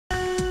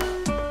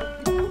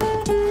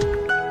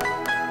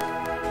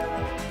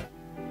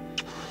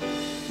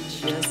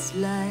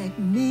like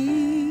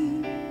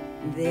me,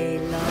 they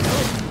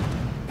love.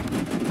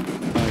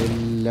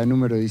 La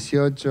número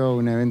 18,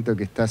 un evento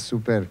que está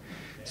súper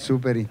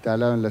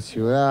instalado en la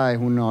ciudad, es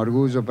un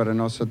orgullo para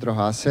nosotros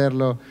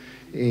hacerlo.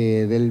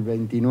 Del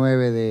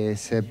 29 de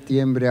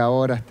septiembre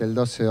ahora hasta el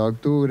 12 de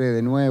octubre,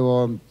 de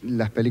nuevo,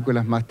 las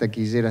películas más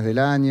taquilleras del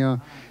año,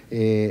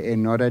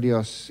 en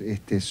horarios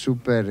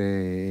súper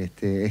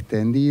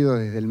extendidos,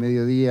 desde el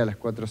mediodía a las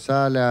 4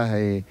 salas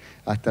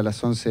hasta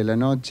las 11 de la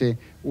noche,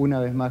 una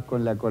vez más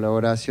con la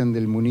colaboración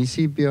del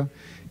municipio,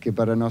 que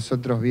para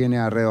nosotros viene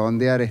a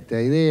redondear esta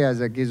idea,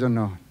 ya que ellos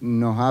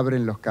nos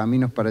abren los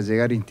caminos para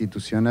llegar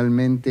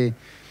institucionalmente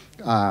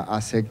a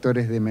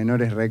sectores de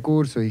menores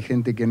recursos y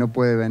gente que no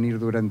puede venir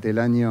durante el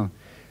año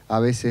a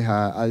veces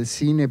al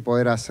cine,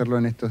 poder hacerlo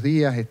en estos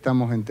días.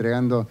 Estamos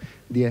entregando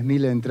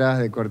 10.000 entradas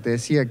de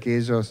cortesía que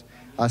ellos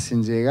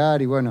hacen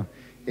llegar y bueno,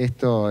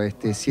 esto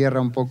cierra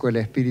un poco el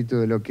espíritu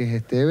de lo que es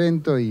este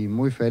evento y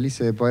muy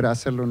felices de poder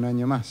hacerlo un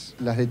año más.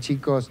 Las de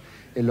chicos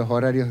en los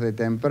horarios de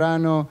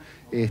temprano,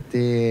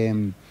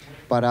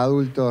 para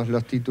adultos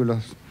los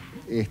títulos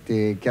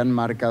que han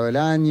marcado el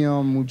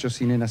año, mucho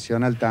cine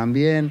nacional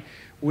también.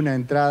 Una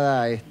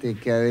entrada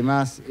que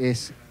además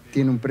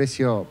tiene un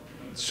precio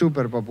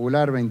súper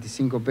popular,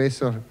 25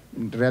 pesos,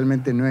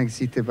 realmente no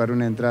existe para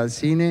una entrada al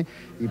cine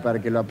y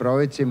para que lo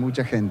aproveche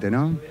mucha gente,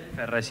 ¿no?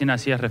 Recién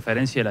hacías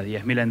referencia a las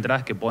 10.000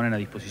 entradas que ponen a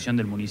disposición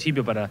del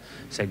municipio para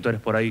sectores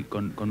por ahí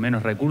con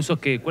menos recursos.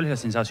 ¿Cuál es la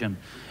sensación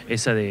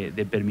esa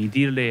de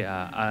permitirle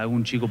a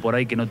algún chico por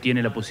ahí que no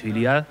tiene la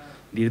posibilidad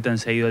de ir tan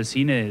seguido al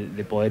cine,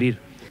 de poder ir?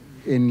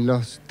 En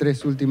los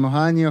 3 últimos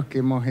años que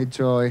hemos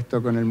hecho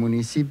esto con el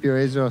municipio,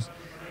 ellos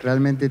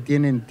realmente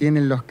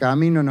tienen los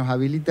caminos, nos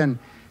habilitan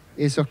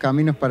esos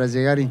caminos para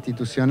llegar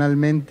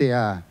institucionalmente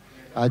a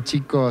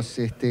chicos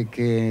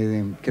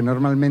que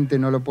normalmente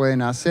no lo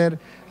pueden hacer.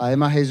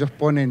 Además ellos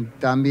ponen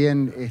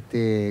también,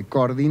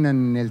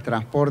 coordinan el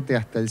transporte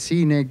hasta el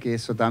cine, que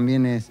eso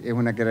también es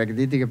una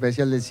característica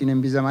especial del cine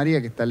en Villa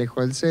María, que está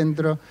lejos del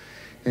centro.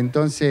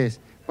 Entonces,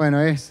 bueno,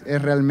 es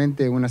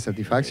realmente una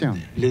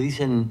satisfacción. Le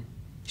dicen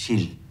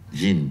Gil.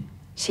 Gin.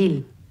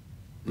 Gil.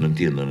 No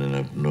entiendo,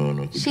 nena,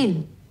 no escucho.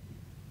 Gil.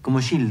 Como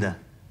Gilda.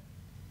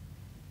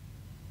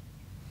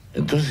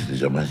 Entonces te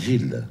llamas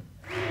Gilda.